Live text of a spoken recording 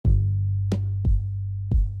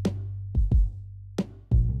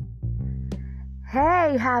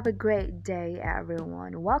Hey, have a great day,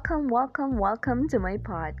 everyone. Welcome to my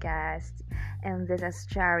podcast. And this is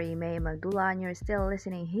Cherry May Magdula, and you're still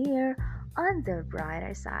listening here on the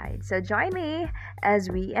brighter side. So join me as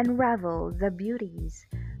we unravel the beauties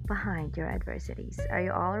behind your adversities. Are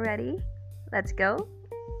you all ready? Let's go.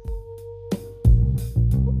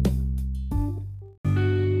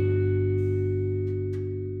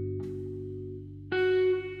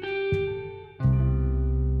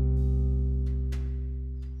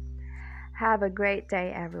 Have a great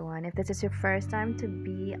day, everyone. If this is your first time to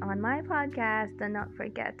be on my podcast, do not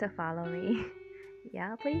forget to follow me.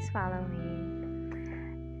 Yeah, please follow me.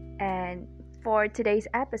 And for today's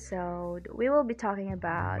episode, we will be talking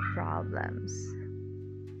about problems.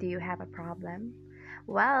 Do you have a problem?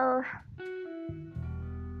 Well,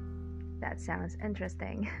 that sounds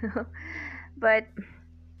interesting. But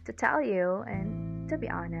to tell you and to be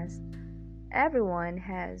honest, everyone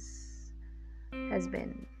has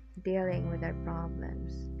been dealing with their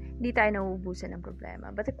problems. Hindi tayo nauubusan ng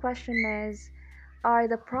problema. But the question is, are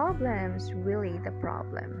the problems really the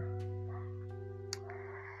problem?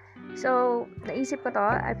 So, naisip ko to,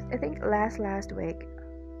 I think last week,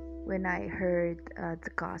 when I heard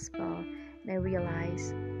the gospel, and I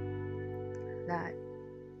realized that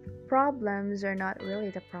problems are not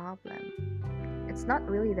really the problem. It's not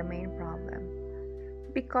really the main problem.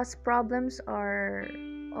 Because problems are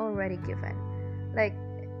already given. Like,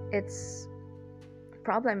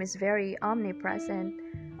 problem is very omnipresent.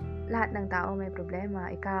 Lahat ng tao may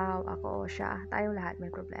problema. Ikaw, ako, siya. Tayong lahat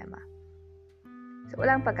may problema. So,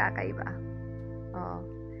 walang pagkakaiba. Oo.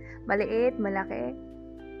 Maliit, malaki,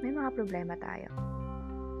 may mga problema tayo.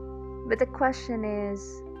 But the question is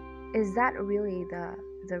that really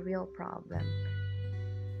the real problem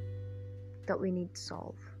that we need to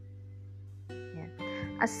solve? Yeah.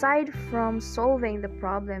 Aside from solving the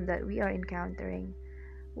problem that we are encountering,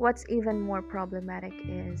 what's even more problematic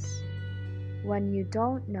is when you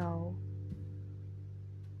don't know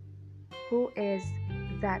who is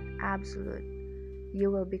that absolute you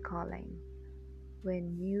will be calling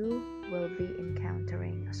when you will be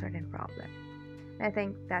encountering a certain problem. I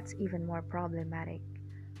think that's even more problematic.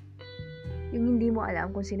 Yung hindi mo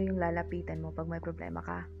alam kung sino yung lalapitan mo pag may problema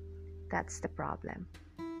ka, that's the problem.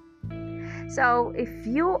 So, if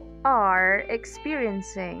you are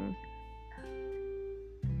experiencing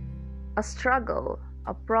a struggle,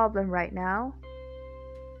 a problem right now,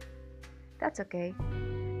 that's okay.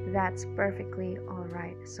 That's perfectly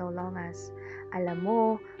alright. So long as alam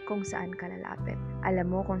mo kung saan ka lalapit.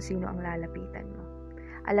 Alam mo kung sino ang lalapitan mo.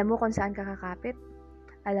 Alam mo kung saan ka kakapit.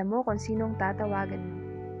 Alam mo kung sinong tatawagan mo.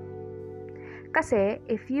 Kasi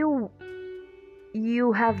if you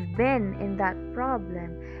have been in that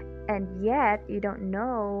problem and yet you don't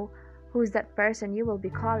know who's that person you will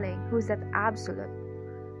be calling, who's that absolute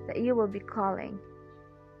that you will be calling,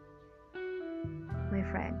 my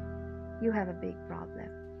friend, you have a big problem.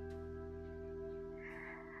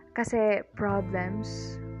 Kasi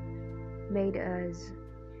problems made us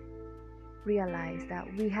realize that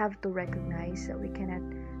we have to recognize that we cannot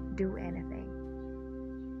do anything.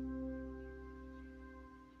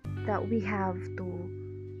 That we have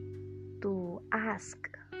to ask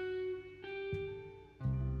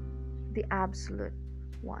the absolute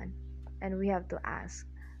one, and we have to ask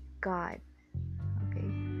God. Okay?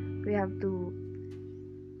 We have to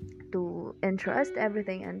entrust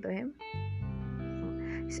everything unto Him.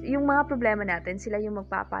 Yung mga problema natin, sila yung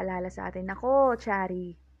magpapaalala sa atin, nako,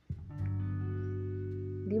 Chari,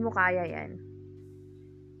 hindi mo kaya yan.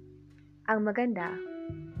 Ang maganda,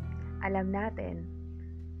 alam natin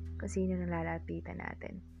kung sino nang lalapitan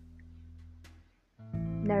natin.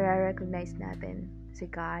 Nare-recognize natin si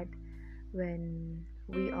God when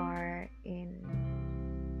we are in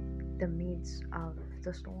the midst of the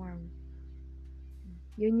storm.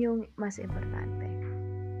 Yun yung mas importante.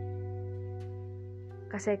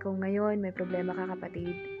 Kasi kung ngayon may problema ka,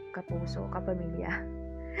 kapatid, kapuso, kapamilya,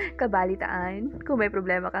 kabalitaan, kung may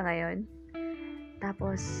problema ka ngayon,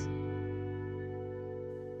 tapos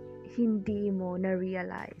hindi mo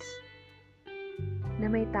na-realize na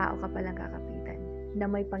may tao ka palang kakapitan, na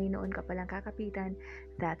may Panginoon ka palang kakapitan,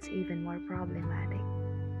 that's even more problematic.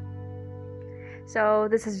 So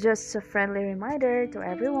this is just a friendly reminder to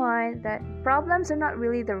everyone that problems are not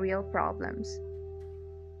really the real problems.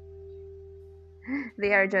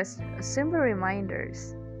 They are just simple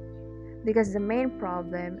reminders. Because the main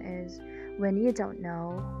problem is when you don't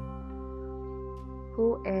know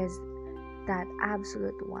who is that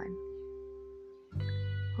absolute one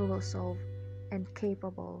who will solve and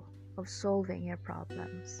capable of solving your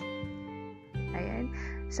problems. Ayan.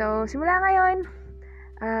 So, simula ngayon,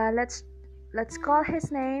 let's let's call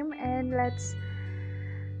his name and let's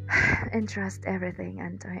entrust everything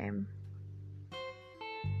unto him.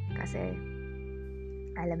 Kasi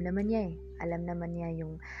alam naman niya eh. Alam naman niya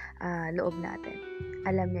yung loob natin.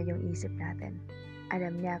 Alam niya yung isip natin.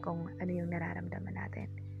 Alam niya kung ano yung nararamdaman natin.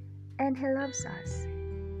 And He loves us.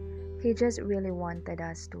 He just really wanted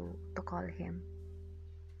us to call Him.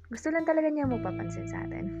 Gusto lang talaga niya magpapansin sa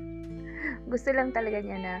atin. Gusto lang talaga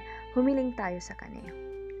niya na humiling tayo sa Kanya.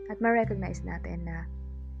 At ma-recognize natin na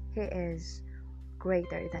He is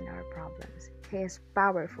greater than our problems. He is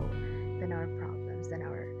powerful than our problems, than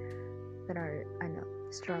our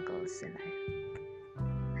struggles in life.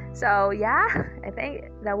 So yeah, I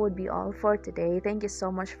think that would be all for today. Thank you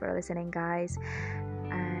so much for listening, guys.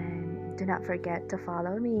 And do not forget to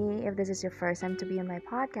follow me if this is your first time to be on my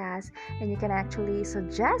podcast. And you can actually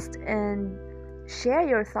suggest and share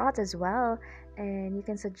your thoughts as well. And you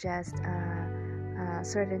can suggest a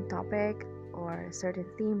certain topic or certain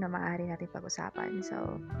theme na maaari natin pag-usapan.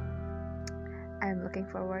 So I'm looking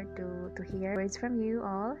forward to hear words from you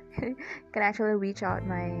all. You can actually reach out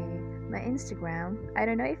my Instagram. I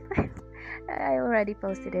don't know if I already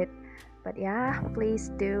posted it, but yeah, please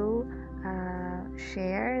do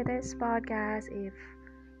share this podcast if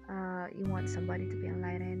you want somebody to be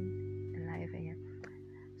enlightened in life. Yeah.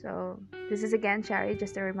 So this is again Shari,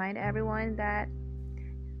 just to remind everyone that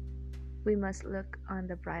we must look on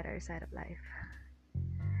the brighter side of life.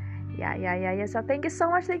 Yeah. So thank you so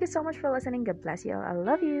much for listening. God bless you. I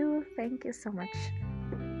love you. Thank you so much.